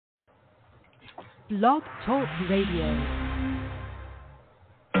Blog Talk Radio.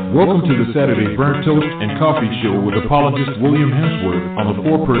 Welcome to the Saturday Burnt Toast and Coffee Show with apologist William Hemsworth on the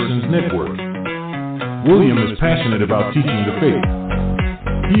Four Persons Network. William is passionate about teaching the faith.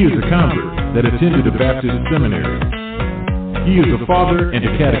 He is a convert that attended a Baptist seminary. He is a father and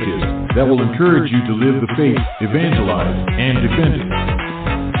a catechist that will encourage you to live the faith, evangelize, and defend it.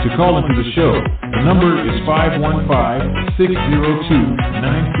 To call into the show, the number is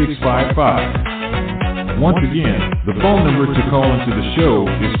 515-602-9655. Once again, the phone number to call into the show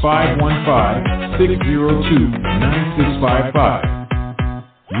is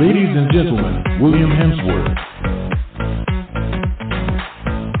 515-602-9655. Ladies and gentlemen, William Hemsworth.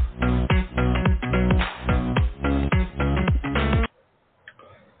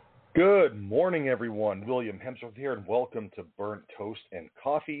 Good morning, everyone. William Hemsworth here, and welcome to Burnt Toast and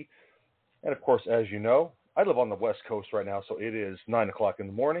Coffee. And of course, as you know, I live on the West Coast right now, so it is 9 o'clock in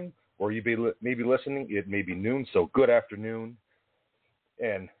the morning. Or you may be listening, it may be noon, so good afternoon.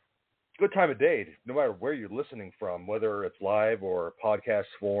 And good time of day, no matter where you're listening from, whether it's live or podcast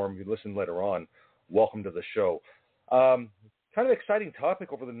form, you listen later on. Welcome to the show. Kind of exciting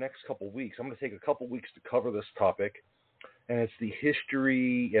topic over the next couple of weeks. I'm going to take a couple of weeks to cover this topic, and it's the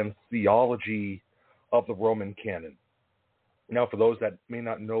history and theology of the Roman Canon. Now, for those that may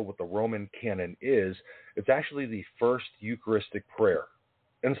not know what the Roman Canon is, it's actually the first Eucharistic prayer.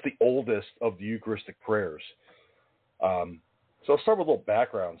 And it's the oldest of the Eucharistic prayers. So I'll start with a little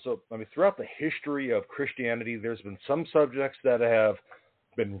background. So, throughout the history of Christianity, there's been some subjects that have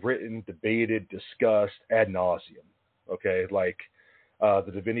been written, debated, discussed ad nauseum. Okay, like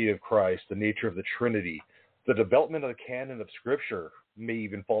the divinity of Christ, the nature of the Trinity, the development of the canon of Scripture may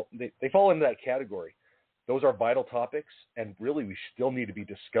even fall. They fall into that category. Those are vital topics, and really we still need to be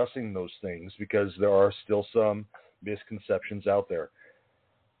discussing those things because there are still some misconceptions out there.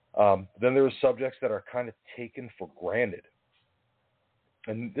 Then there are subjects that are kind of taken for granted.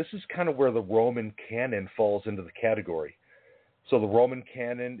 And this is kind of where the Roman Canon falls into the category. So the Roman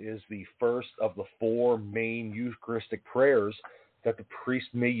Canon is the first of the four main Eucharistic prayers that the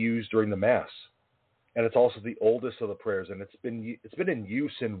priest may use during the Mass. And it's also the oldest of the prayers, and it's been in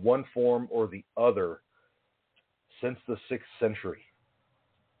use in one form or the other since the 6th century.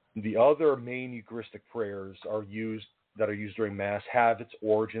 The other main Eucharistic prayers that are used during Mass have its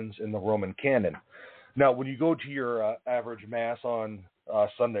origins in the Roman Canon. Now, when you go to your average Mass on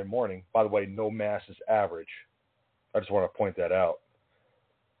Sunday morning, by the way, no Mass is average. I just want to point that out.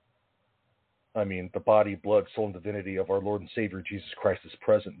 The body, blood, soul, and divinity of our Lord and Savior Jesus Christ is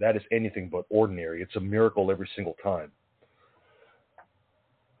present. That is anything but ordinary. It's a miracle every single time.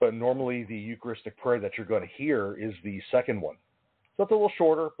 But normally the Eucharistic prayer that you're going to hear is the second one. So it's a little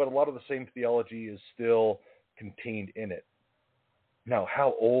shorter, but a lot of the same theology is still contained in it. Now,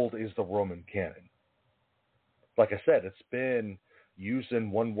 how old is the Roman Canon? Like I said, it's been used in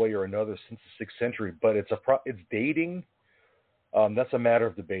one way or another since the 6th century, but it's dating. That's a matter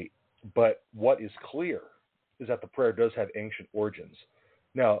of debate. But what is clear is that the prayer does have ancient origins.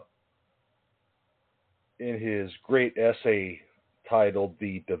 Now, in his great essay titled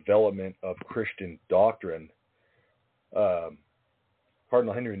 "The Development of Christian Doctrine,"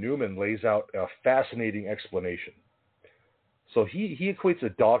 Cardinal Henry Newman lays out a fascinating explanation. So he equates a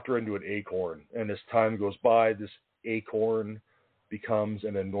doctrine to an acorn, and as time goes by, this acorn becomes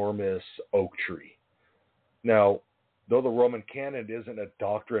an enormous oak tree. Now, though the Roman Canon isn't a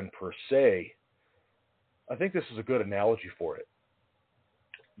doctrine per se, I think this is a good analogy for it.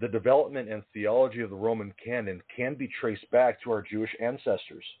 The development and theology of the Roman Canon can be traced back to our Jewish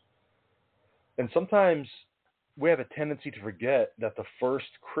ancestors. And sometimes we have a tendency to forget that the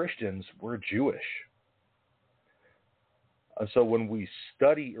first Christians were Jewish. And so when we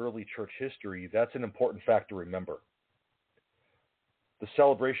study early church history, that's an important fact to remember. The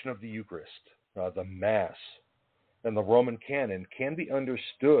celebration of the Eucharist, the Mass, and the Roman Canon can be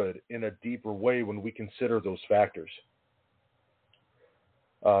understood in a deeper way when we consider those factors.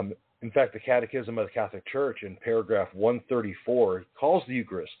 In fact, the Catechism of the Catholic Church in paragraph 134 calls the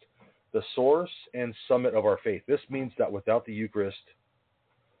Eucharist the source and summit of our faith. This means that without the Eucharist,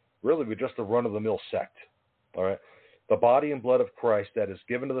 really we're just a run-of-the-mill sect. All right, the body and blood of Christ that is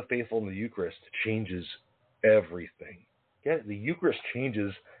given to the faithful in the Eucharist changes everything. Okay? The Eucharist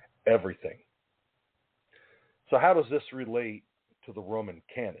changes everything. So how does this relate to the Roman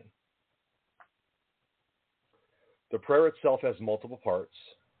Canon? The prayer itself has multiple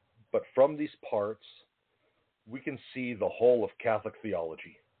parts, but from these parts, we can see the whole of Catholic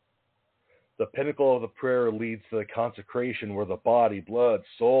theology. The pinnacle of the prayer leads to the consecration where the body, blood,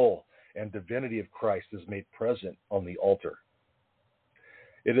 soul, and divinity of Christ is made present on the altar.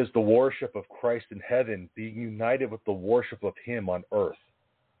 It is the worship of Christ in heaven being united with the worship of him on earth.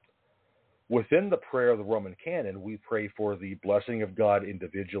 Within the prayer of the Roman Canon, we pray for the blessing of God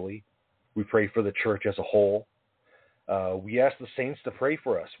individually. We pray for the church as a whole. We ask the saints to pray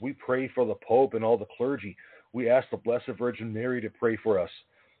for us. We pray for the Pope and all the clergy. We ask the Blessed Virgin Mary to pray for us.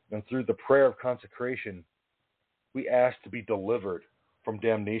 And through the prayer of consecration, we ask to be delivered from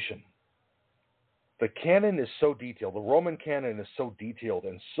damnation. The canon is so detailed, the Roman canon is so detailed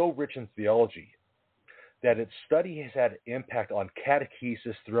and so rich in theology that its study has had impact on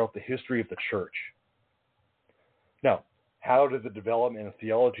catechesis throughout the history of the church. Now, how did the development and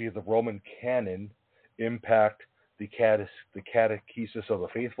theology of the Roman canon impact the catechesis of the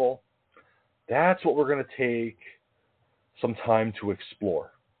faithful? That's what we're going to take some time to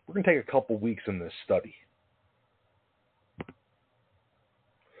explore. We're going to take a couple weeks in this study.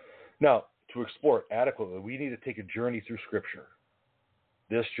 Now, to explore it adequately, we need to take a journey through Scripture.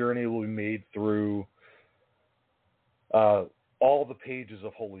 This journey will be made through all the pages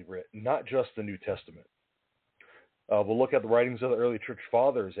of Holy Writ, not just the New Testament. We'll look at the writings of the early church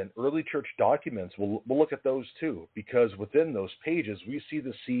fathers and early church documents. We'll look at those too, because within those pages, we see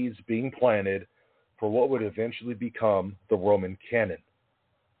the seeds being planted for what would eventually become the Roman canon.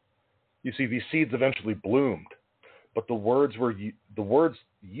 You see, these seeds eventually bloomed, but the words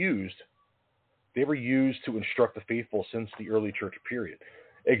used, they were used to instruct the faithful since the early church period.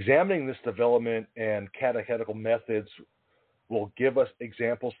 Examining this development and catechetical methods will give us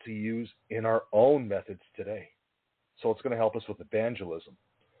examples to use in our own methods today. So it's going to help us with evangelism,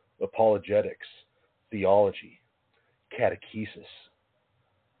 apologetics, theology, catechesis.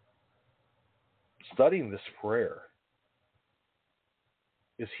 Studying this prayer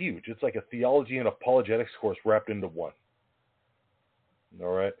is huge. It's like a theology and apologetics course wrapped into one.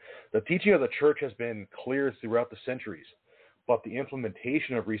 All right. The teaching of the church has been clear throughout the centuries, but the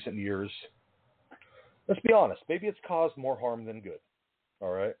implementation of recent years, let's be honest, maybe it's caused more harm than good.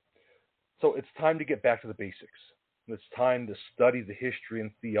 All right. So it's time to get back to the basics. It's time to study the history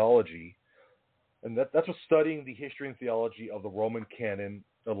and theology, and that's what studying the history and theology of the Roman canon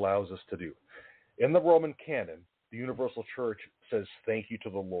allows us to do. In the Roman canon, the Universal Church says thank you to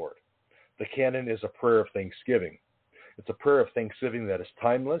the Lord. The canon is a prayer of thanksgiving. It's a prayer of thanksgiving that is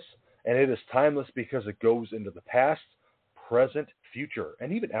timeless, and it is timeless because it goes into the past, present, future,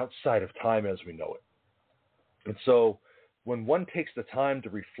 and even outside of time as we know it. And so when one takes the time to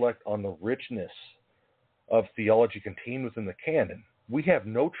reflect on the richness of theology contained within the canon, we have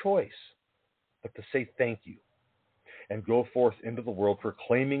no choice but to say thank you and go forth into the world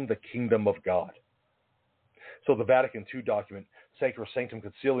proclaiming the kingdom of God. So the Vatican II document, Sacrosanctum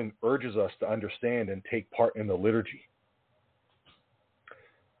Concilium, urges us to understand and take part in the liturgy.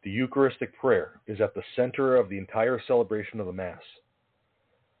 The Eucharistic Prayer is at the center of the entire celebration of the Mass.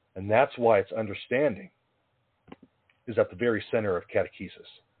 And that's why its understanding is at the very center of catechesis.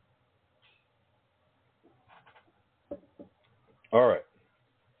 All right.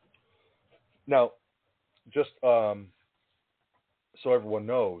 Now, just so everyone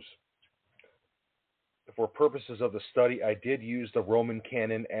knows, for purposes of the study, I did use the Roman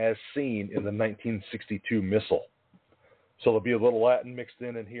canon as seen in the 1962 Missal. So there'll be a little Latin mixed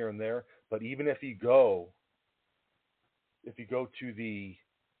in and here and there. But even if you go to the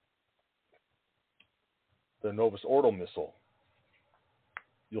Novus Ordo Missal,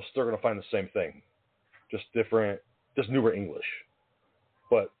 you're still going to find the same thing, just different, just newer English.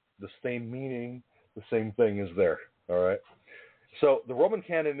 But the same meaning, the same thing is there. All right. So the Roman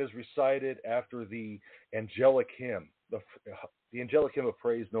canon is recited after the angelic hymn, the angelic hymn of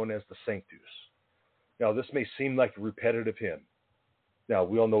praise known as the Sanctus. Now, this may seem like a repetitive hymn. Now,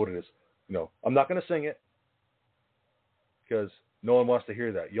 we all know what it is. I'm not going to sing it because no one wants to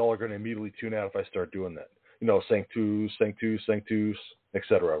hear that. Y'all are going to immediately tune out if I start doing that. Sanctus, Sanctus, Sanctus,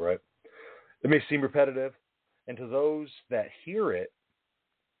 etc., right? It may seem repetitive, and to those that hear it,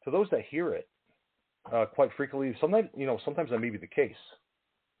 quite frequently, sometimes that may be the case,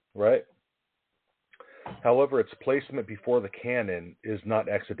 right? However, its placement before the canon is not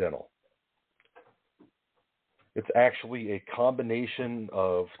accidental. It's actually a combination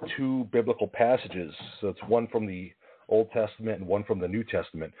of two biblical passages. So it's one from the Old Testament and one from the New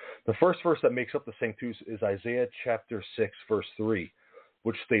Testament. The first verse that makes up the Sanctus is Isaiah chapter 6, verse 3,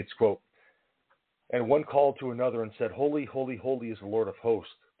 which states, quote, "And one called to another and said, Holy, holy, holy is the Lord of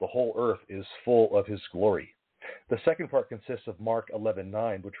hosts. The whole earth is full of his glory." The second part consists of Mark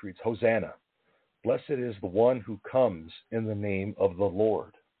 11:9, which reads, "Hosanna, blessed is the one who comes in the name of the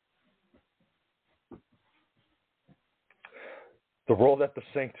Lord." The role that the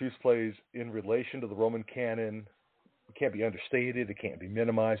Sanctus plays in relation to the Roman canon It can't be understated. It can't be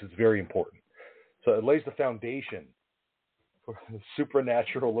minimized. It's very important. So it lays the foundation for the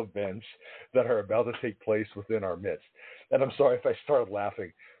supernatural events that are about to take place within our midst. And I'm sorry if I started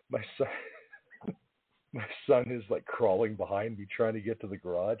laughing. My son is like crawling behind me trying to get to the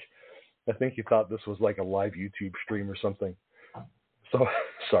garage. I think he thought this was like a live YouTube stream or something. So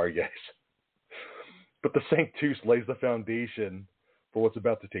sorry, guys. But the Sanctus lays the foundation for what's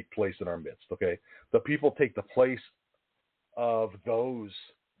about to take place in our midst, okay? The people take the place of those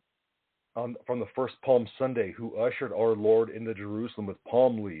from the first Palm Sunday who ushered our Lord into Jerusalem with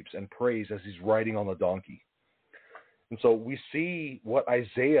palm leaves and praise as he's riding on the donkey. And so we see what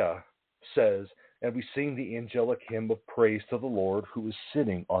Isaiah says, and we sing the angelic hymn of praise to the Lord who is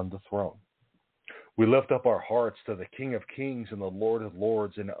sitting on the throne. We lift up our hearts to the King of Kings and the Lord of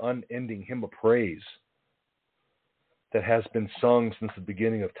Lords, an unending hymn of praise that has been sung since the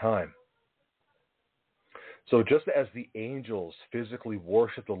beginning of time. So just as the angels physically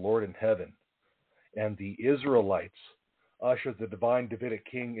worship the Lord in heaven, and the Israelites usher the divine Davidic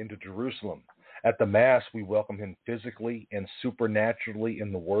king into Jerusalem, at the Mass we welcome him physically and supernaturally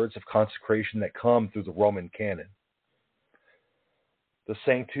in the words of consecration that come through the Roman Canon. The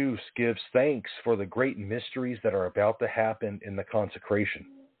Sanctus gives thanks for the great mysteries that are about to happen in the consecration.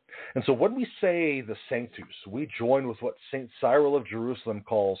 And so when we say the Sanctus, we join with what St. Cyril of Jerusalem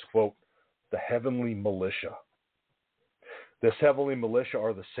calls, quote, the heavenly militia. This heavenly militia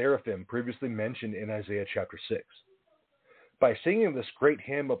are the seraphim previously mentioned in Isaiah chapter 6. By singing this great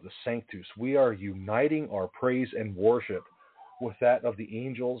hymn of the Sanctus, we are uniting our praise and worship with that of the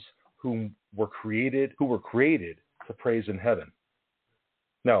angels who were created to praise in heaven.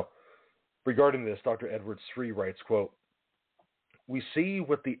 Now, regarding this, Dr. Edwards III writes, quote, we see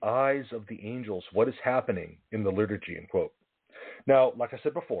with the eyes of the angels what is happening in the liturgy, end quote. Now, like I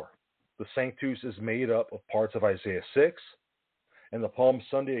said before, the Sanctus is made up of parts of Isaiah 6 and the Palm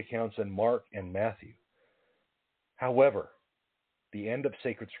Sunday accounts in Mark and Matthew. However, the end of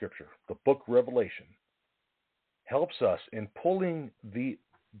sacred scripture, the book Revelation, helps us in pulling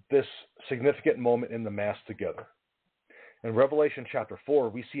this significant moment in the Mass together. In Revelation chapter 4,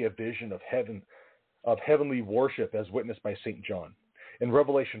 we see a vision of heaven, of heavenly worship as witnessed by St. John. In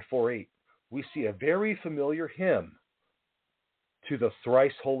Revelation 4:8, we see a very familiar hymn to the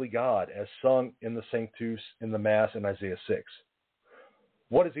thrice holy God as sung in the Sanctus in the Mass in Isaiah 6.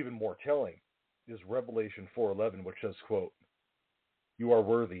 What is even more telling is Revelation 4:11, which says, quote, you are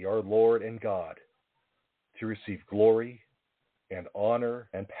worthy, our Lord and God, to receive glory and honor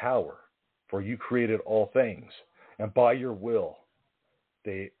and power, for you created all things, and by your will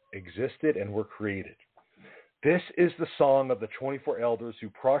they existed and were created. This is the song of the 24 elders who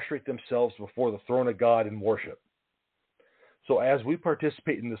prostrate themselves before the throne of God in worship. So as we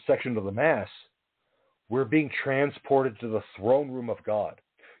participate in this section of the Mass, we're being transported to the throne room of God.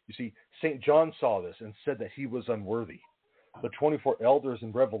 You see, St. John saw this and said that he was unworthy. The 24 elders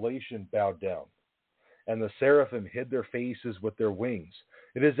in Revelation bowed down, and the seraphim hid their faces with their wings.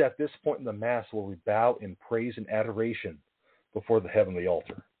 It is at this point in the Mass where we bow in praise and adoration before the heavenly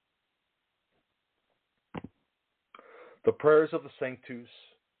altar. The prayers of the Sanctus,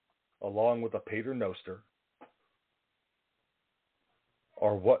 along with the Pater Noster,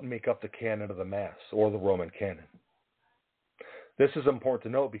 are what make up the canon of the Mass, or the Roman Canon. This is important to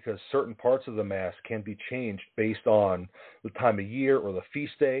note because certain parts of the Mass can be changed based on the time of year or the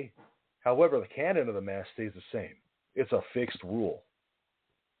feast day. However, the canon of the Mass stays the same. It's a fixed rule.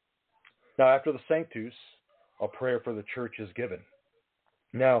 Now, after the Sanctus, a prayer for the Church is given.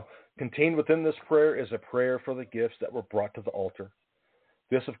 Now, contained within this prayer is a prayer for the gifts that were brought to the altar.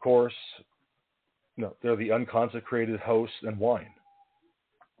 This, of course, they're the unconsecrated hosts and wine.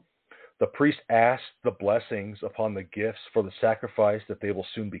 The priest asks the blessings upon the gifts for the sacrifice that they will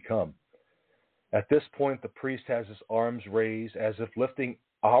soon become. At this point, the priest has his arms raised as if lifting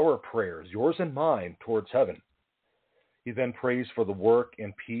our prayers, yours and mine, towards heaven. He then prays for the work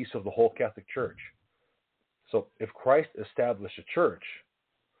and peace of the whole Catholic Church. So if Christ established a church,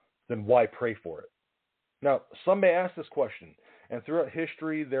 then why pray for it? Now, some may ask this question, and throughout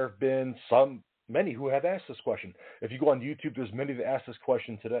history, there have been many who have asked this question. If you go on YouTube, there's many that ask this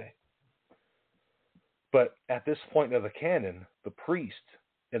question today. But at this point of the canon, the priest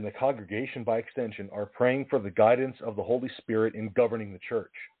and the congregation by extension are praying for the guidance of the Holy Spirit in governing the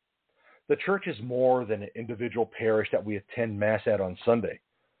church. The church is more than an individual parish that we attend Mass at on Sunday.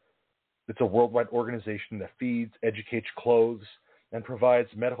 It's a worldwide organization that feeds, educates, clothes, and provides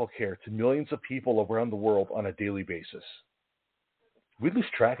medical care to millions of people around the world on a daily basis. We lose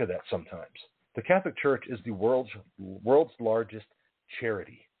track of that sometimes. The Catholic Church is the world's largest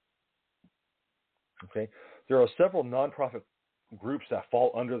charity. Okay, There are several nonprofit groups that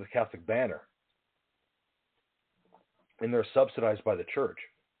fall under the Catholic banner, and they're subsidized by the church.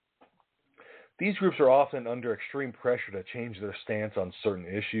 These groups are often under extreme pressure to change their stance on certain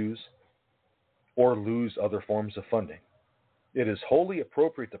issues or lose other forms of funding. It is wholly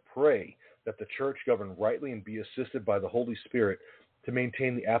appropriate to pray that the church govern rightly and be assisted by the Holy Spirit to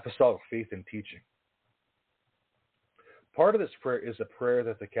maintain the apostolic faith and teaching. Part of this prayer is a prayer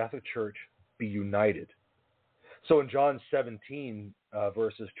that the Catholic Church be united. So in John 17,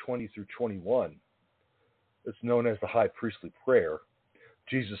 verses 20 through 21, it's known as the high priestly prayer.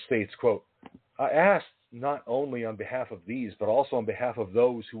 Jesus states, quote, I ask not only on behalf of these, but also on behalf of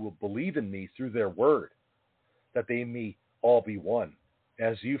those who will believe in me through their word, that they may all be one.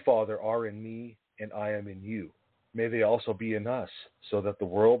 As you, Father, are in me, and I am in you. May they also be in us, so that the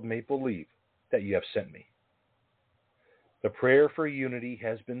world may believe that you have sent me. The prayer for unity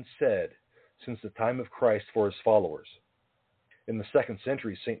has been said since the time of Christ for his followers. In the 2nd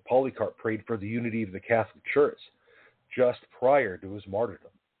century, St. Polycarp prayed for the unity of the Catholic Church just prior to his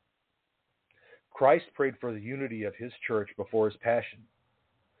martyrdom. Christ prayed for the unity of his church before his passion.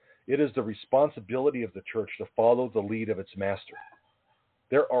 It is the responsibility of the church to follow the lead of its master.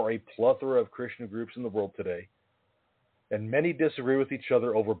 There are a plethora of Christian groups in the world today, and many disagree with each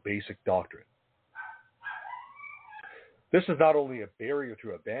other over basic doctrine. This is not only a barrier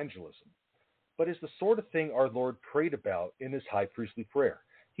to evangelism, but is the sort of thing our Lord prayed about in his high priestly prayer.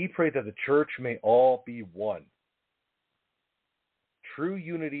 He prayed that the church may all be one. True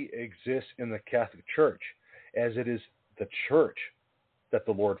unity exists in the Catholic Church, as it is the church that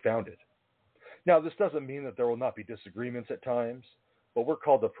the Lord founded. Now, this doesn't mean that there will not be disagreements at times, but we're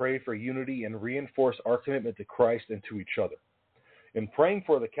called to pray for unity and reinforce our commitment to Christ and to each other. In praying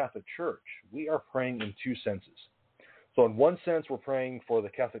for the Catholic Church, we are praying in two senses. So in one sense, we're praying for the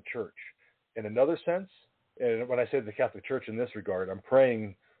Catholic Church. In another sense, and when I say the Catholic Church in this regard, I'm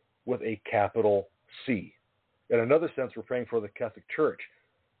praying with a capital C. In another sense, we're praying for the Catholic Church,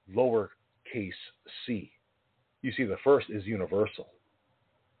 lowercase c. You see, the first is universal.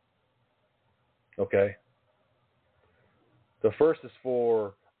 Okay? The first is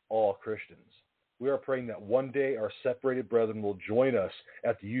for all Christians. We are praying that one day our separated brethren will join us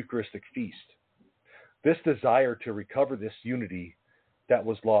at the Eucharistic feast. This desire to recover this unity that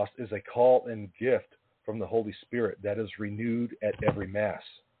was lost is a call and gift from the Holy Spirit that is renewed at every Mass.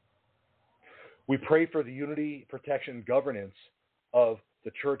 We pray for the unity, protection, and governance of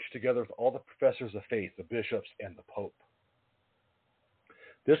the church together with all the professors of faith, the bishops, and the Pope.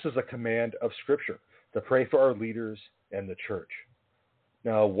 This is a command of Scripture, to pray for our leaders and the church.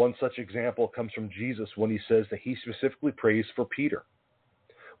 Now, one such example comes from Jesus when he says that he specifically prays for Peter.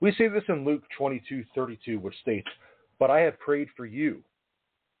 We see this in Luke 22:32, which states, but I have prayed for you.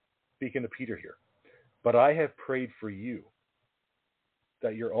 Speaking to Peter here. But I have prayed for you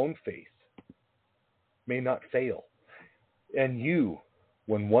that your own faith may not fail. And you,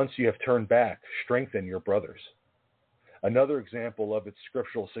 when once you have turned back, strengthen your brothers. Another example of its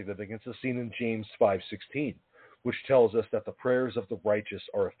scriptural significance is seen in James 5:16, which tells us that the prayers of the righteous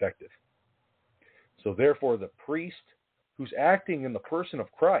are effective. So therefore, the priest who's acting in the person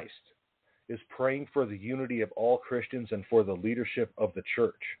of Christ is praying for the unity of all Christians and for the leadership of the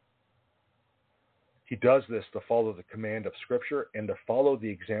church. He does this to follow the command of Scripture and to follow the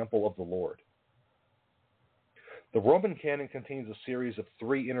example of the Lord. The Roman Canon contains a series of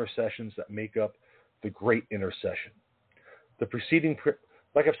 3 intercessions that make up the Great Intercession. The preceding,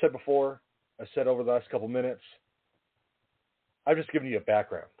 like I've said before, I said over the last couple minutes, I've just given you a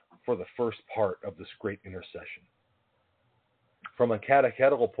background for the first part of this Great Intercession. From a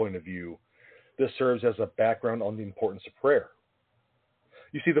catechetical point of view, this serves as a background on the importance of prayer.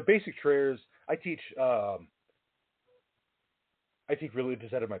 You see, the basic prayers, I teach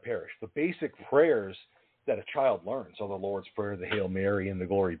religious ed in my parish. The basic prayers that a child learns are the Lord's Prayer, the Hail Mary, and the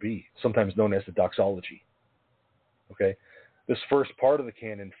Glory Be, sometimes known as the doxology. Okay? This first part of the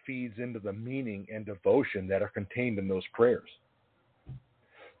canon feeds into the meaning and devotion that are contained in those prayers.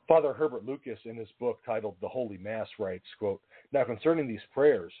 Father Herbert Lucas, in his book titled The Holy Mass, writes, quote, now concerning these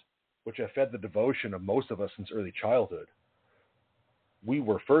prayers, which have fed the devotion of most of us since early childhood, we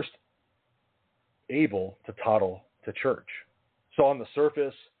were first able to toddle to church. So on the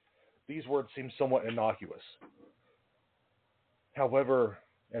surface, these words seem somewhat innocuous. However,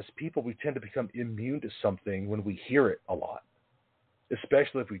 as people, we tend to become immune to something when we hear it a lot,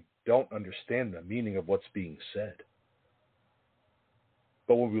 especially if we don't understand the meaning of what's being said.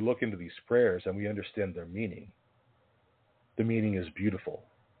 But when we look into these prayers and we understand their meaning, the meaning is beautiful.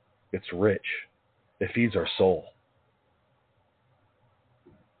 It's rich. It feeds our soul.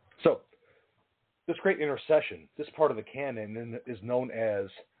 So, This great intercession, this part of the canon, is known as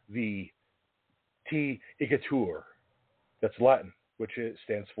the Te Igitur. That's Latin, which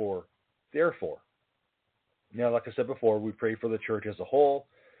stands for therefore. Now, like I said before, we pray for the church as a whole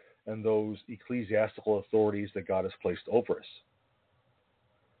and those ecclesiastical authorities that God has placed over us.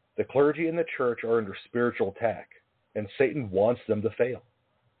 The clergy and the church are under spiritual attack, and Satan wants them to fail.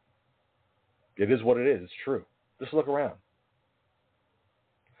 It is what it is. It's true. Just look around.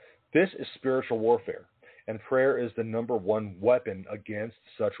 This is spiritual warfare, and prayer is the number one weapon against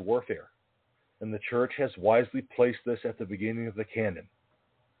such warfare. And the church has wisely placed this at the beginning of the canon.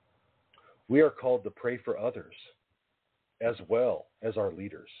 We are called to pray for others as well as our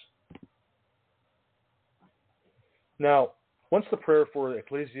leaders. Now, once the prayer for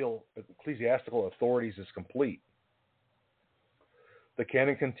ecclesiastical authorities is complete, the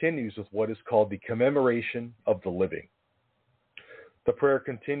canon continues with what is called the commemoration of the living. The prayer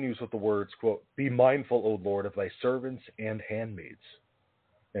continues with the words, quote, "Be mindful, O Lord, of thy servants and handmaids,"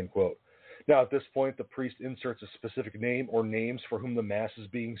 end quote. Now, at this point, the priest inserts a specific name or names for whom the Mass is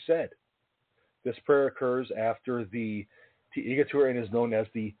being said. This prayer occurs after the Te Igitur and is known as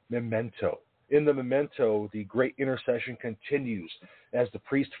the memento. In the memento, the great intercession continues as the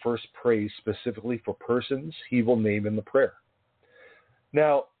priest first prays specifically for persons he will name in the prayer.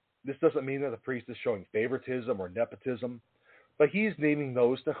 Now, this doesn't mean that the priest is showing favoritism or nepotism, but he is naming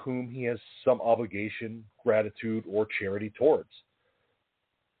those to whom he has some obligation, gratitude, or charity towards.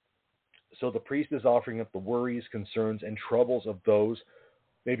 So the priest is offering up the worries, concerns, and troubles of those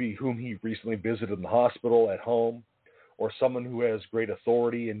maybe whom he recently visited in the hospital, at home, or someone who has great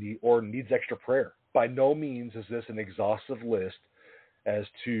authority or needs extra prayer. By no means is this an exhaustive list as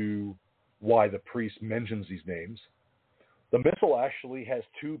to why the priest mentions these names. The missal actually has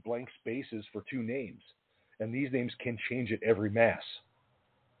 2 blank spaces for 2 names, and these names can change at every Mass.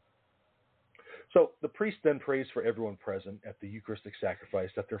 So the priest then prays for everyone present at the Eucharistic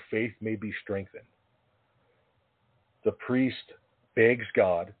sacrifice that their faith may be strengthened. The priest begs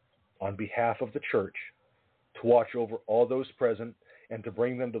God on behalf of the church to watch over all those present and to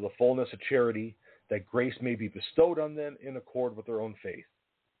bring them to the fullness of charity, that grace may be bestowed on them in accord with their own faith.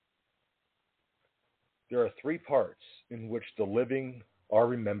 There are 3 parts in which the living are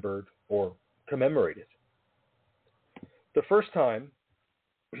remembered or commemorated. The first time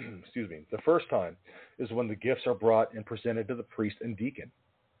is when the gifts are brought and presented to the priest and deacon.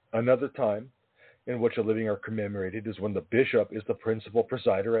 Another time in which the living are commemorated is when the bishop is the principal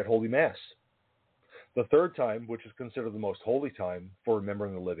presider at Holy Mass. The third time, which is considered the most holy time for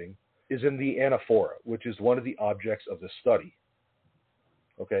remembering the living, is in the anaphora, which is one of the objects of the study.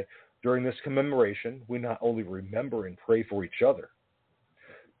 Okay? During this commemoration, we not only remember and pray for each other,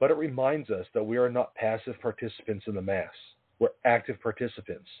 but it reminds us that we are not passive participants in the Mass. We're active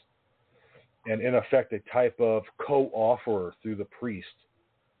participants, and in effect, a type of co-offerer through the priest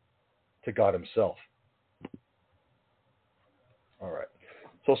to God himself. All right.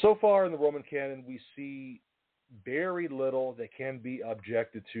 So far in the Roman Canon, we see very little that can be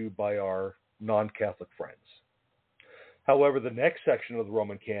objected to by our non-Catholic friends. However, the next section of the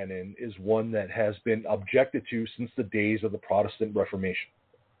Roman Canon is one that has been objected to since the days of the Protestant Reformation.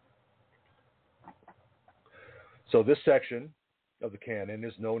 So this section of the canon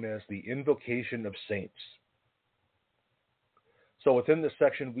is known as the Invocation of Saints. So within this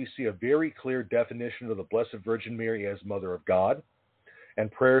section, we see a very clear definition of the Blessed Virgin Mary as Mother of God,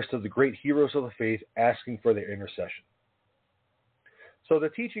 and prayers to the great heroes of the faith asking for their intercession. So the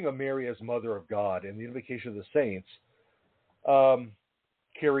teaching of Mary as Mother of God and the invocation of the saints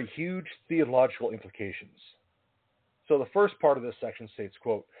carry huge theological implications. So the first part of this section states,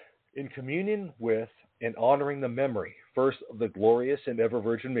 quote, "In communion with and honoring the memory, first of the glorious and ever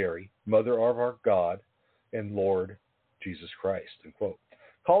Virgin Mary, Mother of our God and Lord Jesus Christ," end quote.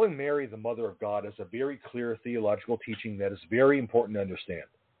 Calling Mary the Mother of God is a very clear theological teaching that is very important to understand.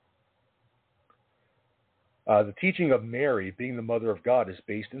 The teaching of Mary being the Mother of God is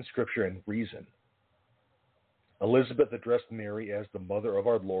based in Scripture and reason. Elizabeth addressed Mary as the Mother of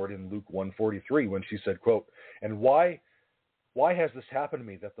our Lord in Luke 1:43 when she said, quote, "And why has this happened to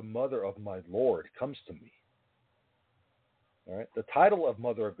me, that the mother of my Lord comes to me?" All right. The title of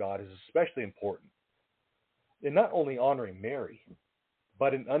Mother of God is especially important in not only honoring Mary,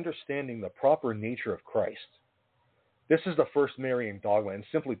 but in understanding the proper nature of Christ. This is the first Marian dogma, and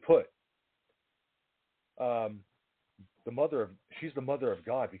simply put, she's the Mother of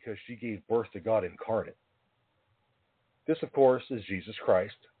God because she gave birth to God incarnate. This, of course, is Jesus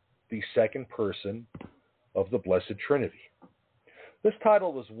Christ, the second person of the Blessed Trinity. This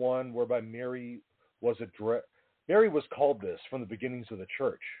title was one whereby Mary was called this from the beginnings of the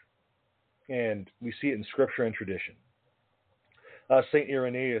church. and we see it in Scripture and tradition. St.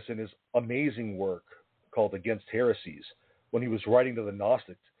 Irenaeus, in his amazing work called Against Heresies, when he was writing to the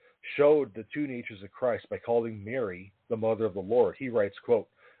Gnostics, showed the two natures of Christ by calling Mary the mother of the Lord. He writes, quote,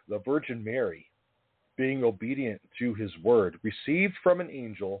 "The Virgin Mary, being obedient to his word, received from an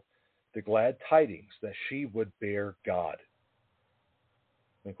angel the glad tidings that she would bear God."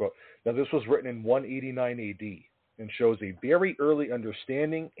 End quote. Now, this was written in 189 AD and shows a very early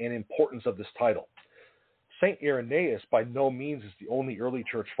understanding and importance of this title. St. Irenaeus by no means is the only early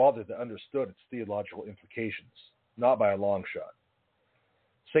church father that understood its theological implications, not by a long shot.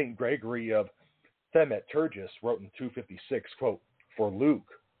 St. Gregory of Thaumaturgus wrote in 256, quote, "For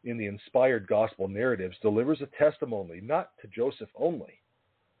Luke, in the inspired gospel narratives, delivers a testimony not to Joseph only,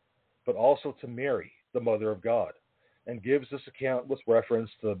 but also to Mary, the mother of God, and gives this account with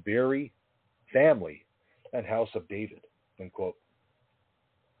reference to the Berry family and house of David," end quote.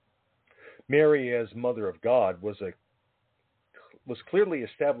 Mary as mother of God was clearly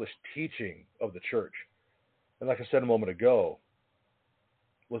established teaching of the church. And like I said a moment ago,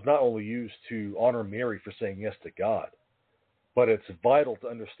 was not only used to honor Mary for saying yes to God, but it's vital to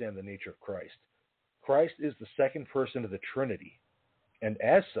understand the nature of Christ. Christ is the second person of the Trinity, and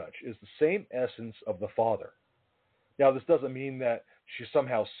as such is the same essence of the Father. Now, this doesn't mean that she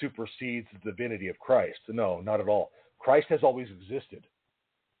somehow supersedes the divinity of Christ. No, not at all. Christ has always existed.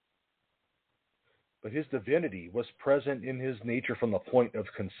 But his divinity was present in his nature from the point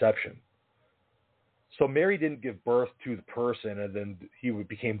of conception. So Mary didn't give birth to the person and then he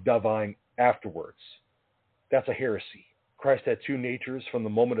became divine afterwards. That's a heresy. Christ had two natures from the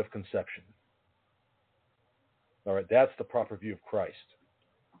moment of conception. All right, that's the proper view of Christ.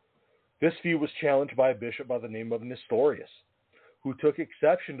 This view was challenged by a bishop by the name of Nestorius, who took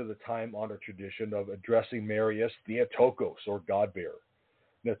exception to the time-honored tradition of addressing Mary as Theotokos, or God-bearer.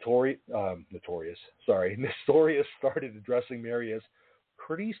 Nestorius started addressing Mary as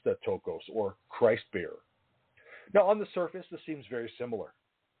Christotokos, or Christ-bearer. Now, on the surface, this seems very similar,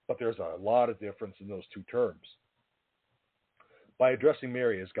 but there's a lot of difference in those two terms. By addressing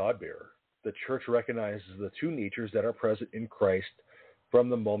Mary as God-bearer, the Church recognizes the two natures that are present in Christ from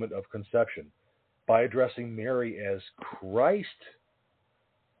the moment of conception. By addressing Mary as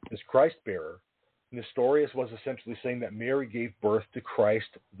Christ-bearer, Nestorius was essentially saying that Mary gave birth to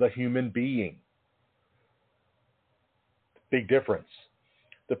Christ, the human being. Big difference.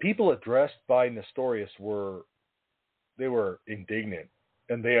 The people addressed by Nestorius were indignant,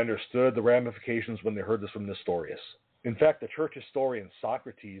 and they understood the ramifications when they heard this from Nestorius. In fact, the church historian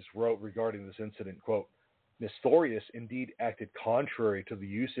Socrates wrote regarding this incident, quote, "Nestorius indeed acted contrary to the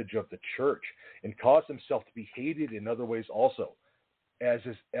usage of the church and caused himself to be hated in other ways also, as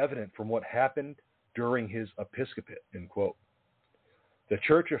is evident from what happened during his episcopate," end quote. The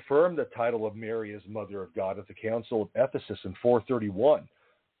church affirmed the title of Mary as Mother of God at the Council of Ephesus in 431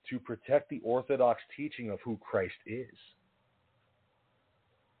 to protect the Orthodox teaching of who Christ is.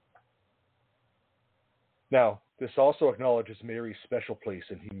 Now, this also acknowledges Mary's special place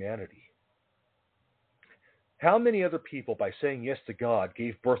in humanity. How many other people, by saying yes to God,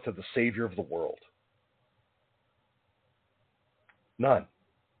 gave birth to the Savior of the world? None.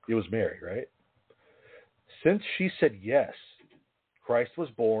 It was Mary, right? Since she said yes, Christ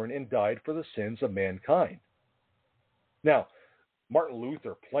was born and died for the sins of mankind. Now, Martin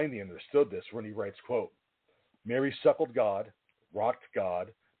Luther plainly understood this when he writes, quote, "Mary suckled God, rocked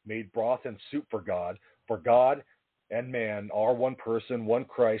God, made broth and soup for God and man are one person, one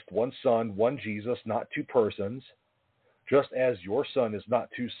Christ, one Son, one Jesus, not two persons, just as your Son is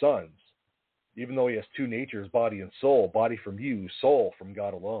not two sons, even though he has two natures, body and soul, body from you, soul from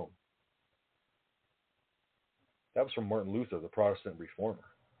God alone." That was from Martin Luther, the Protestant reformer.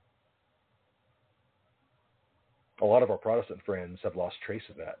 A lot of our Protestant friends have lost trace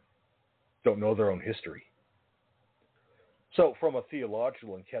of that, don't know their own history. So, from a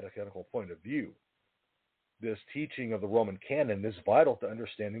theological and catechetical point of view, this teaching of the Roman Canon is vital to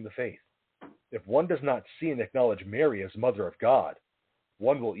understanding the faith. If one does not see and acknowledge Mary as Mother of God,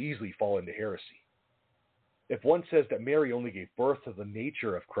 one will easily fall into heresy. If one says that Mary only gave birth to the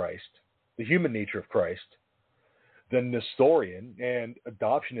nature of Christ, the human nature of Christ, then Nestorian and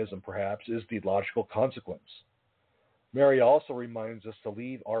adoptionism perhaps is the logical consequence. Mary also reminds us to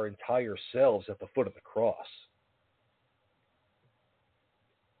leave our entire selves at the foot of the cross.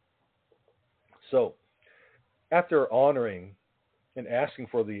 So, after honoring and asking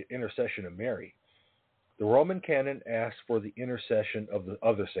for the intercession of Mary, the Roman Canon asks for the intercession of the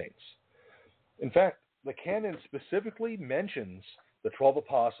other saints. In fact, the canon specifically mentions the 12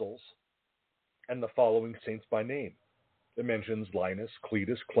 apostles and the following saints by name: It mentions Linus,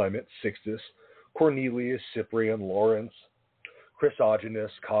 Cletus, Clement, Sixtus, Cornelius, Cyprian, Lawrence,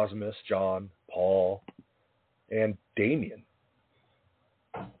 Chrysogonus, Cosmas, John, Paul, and Damien.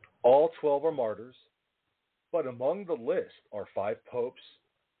 All 12 are martyrs, but among the list are 5 popes,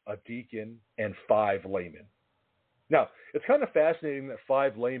 a deacon, and 5 laymen. Now, it's kind of fascinating that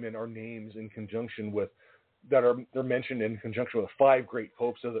 5 laymen are names in conjunction with, they're mentioned in conjunction with 5 great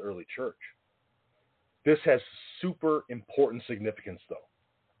popes of the early church. This has super important significance, though.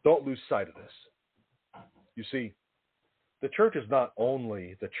 Don't lose sight of this. You see, the church is not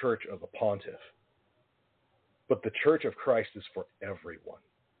only the church of the pontiff, but the church of Christ is for everyone.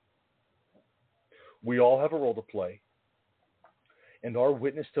 We all have a role to play, and our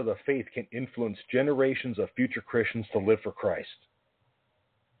witness to the faith can influence generations of future Christians to live for Christ.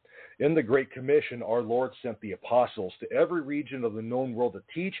 In the Great Commission, our Lord sent the apostles to every region of the known world to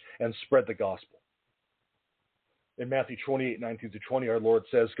teach and spread the gospel. In Matthew 28:19-20, our Lord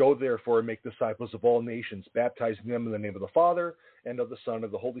says, "Go therefore and make disciples of all nations, baptizing them in the name of the Father and of the Son and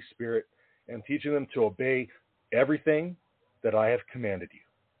of the Holy Spirit, and teaching them to obey everything that I have commanded you.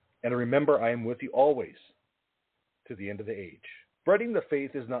 And remember, I am with you always to the end of the age." Spreading the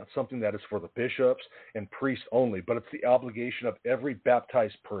faith is not something that is for the bishops and priests only, but it's the obligation of every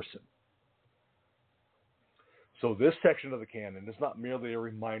baptized person. So this section of the canon is not merely a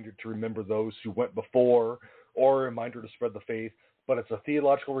reminder to remember those who went before or a reminder to spread the faith, but it's a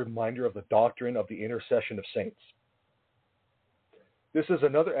theological reminder of the doctrine of the intercession of saints. This is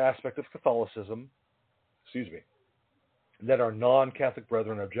another aspect of Catholicism, that our non-Catholic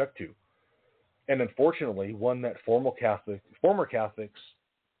brethren object to, and unfortunately, one that former Catholics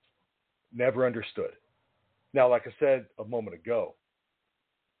never understood. Now, like I said a moment ago,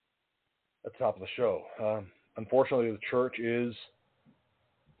 at the top of the show, unfortunately, the church is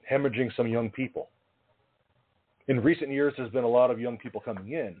hemorrhaging some young people. In recent years, there's been a lot of young people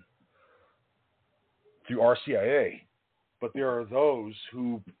coming in through RCIA, but there are those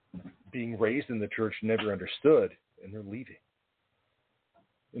who, being raised in the church, never understood, and they're leaving.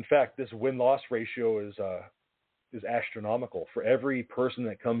 In fact, this win-loss ratio is astronomical. For every person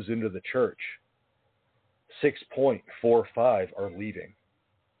that comes into the church, 6.45 are leaving.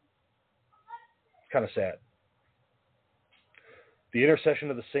 It's kind of sad. The intercession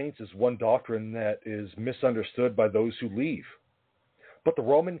of the saints is one doctrine that is misunderstood by those who leave. But the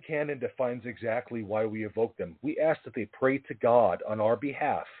Roman Canon defines exactly why we evoke them. We ask that they pray to God on our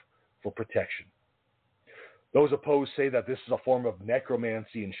behalf for protection. Those opposed say that this is a form of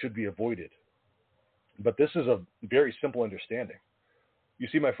necromancy and should be avoided. But this is a very simple understanding. You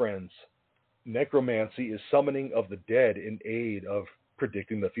see, my friends, necromancy is summoning of the dead in aid of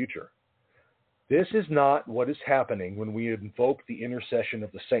predicting the future. This is not what is happening when we invoke the intercession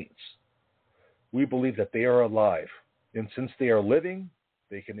of the saints. We believe that they are alive, and since they are living,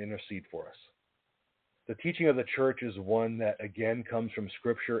 they can intercede for us. The teaching of the church is one that again comes from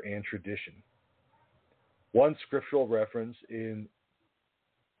Scripture and tradition. One scriptural reference is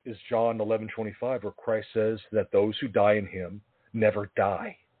John 11:25, where Christ says that those who die in him never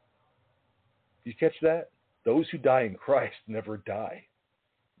die. Did you catch that? Those who die in Christ never die.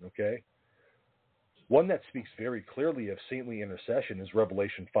 Okay? One that speaks very clearly of saintly intercession is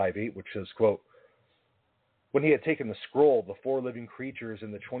Revelation 5:8, which says, quote, "When he had taken the scroll, the 4 living creatures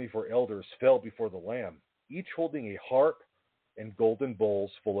and the 24 elders fell before the Lamb, each holding a harp and golden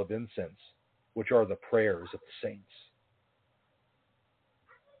bowls full of incense, which are the prayers of the saints."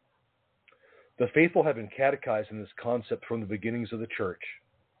 The faithful have been catechized in this concept from the beginnings of the church.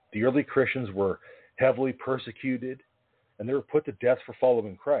 The early Christians were heavily persecuted, and they were put to death for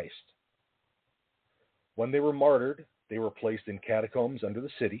following Christ. When they were martyred, they were placed in catacombs under the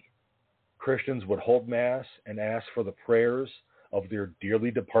city. Christians would hold Mass and ask for the prayers of their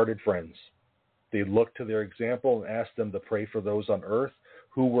dearly departed friends. They looked to their example and asked them to pray for those on earth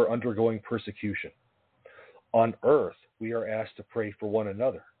who were undergoing persecution. On earth, we are asked to pray for one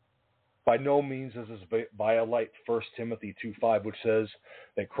another. By no means does this violate 1 Timothy 2:5, which says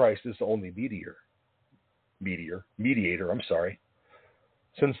that Christ is the only mediator.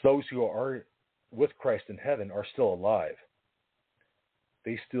 Since those who are with Christ in heaven are still alive,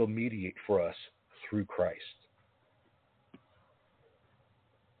 they still mediate for us through Christ.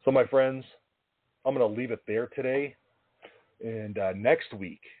 So, my friends, I'm going to leave it there today. And next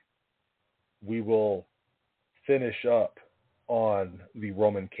week, we will finish up on the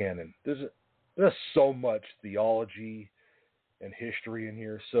Roman Canon. There's so much theology and history in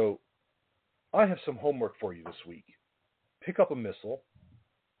here. So I have some homework for you this week. Pick up a missal.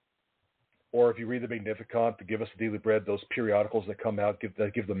 Or if you read the Magnificat, to Give Us Daily Bread, those periodicals that come out,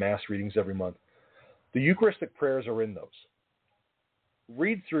 that give the Mass readings every month. The Eucharistic prayers are in those.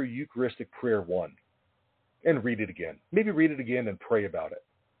 Read through Eucharistic Prayer 1 and read it again. Maybe read it again and pray about it.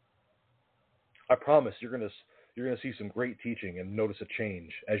 I promise you're going to see some great teaching and notice a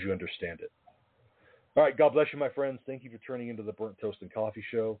change as you understand it. All right, God bless you, my friends. Thank you for tuning into the Burnt Toast and Coffee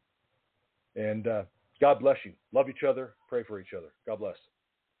Show. And God bless you. Love each other. Pray for each other. God bless.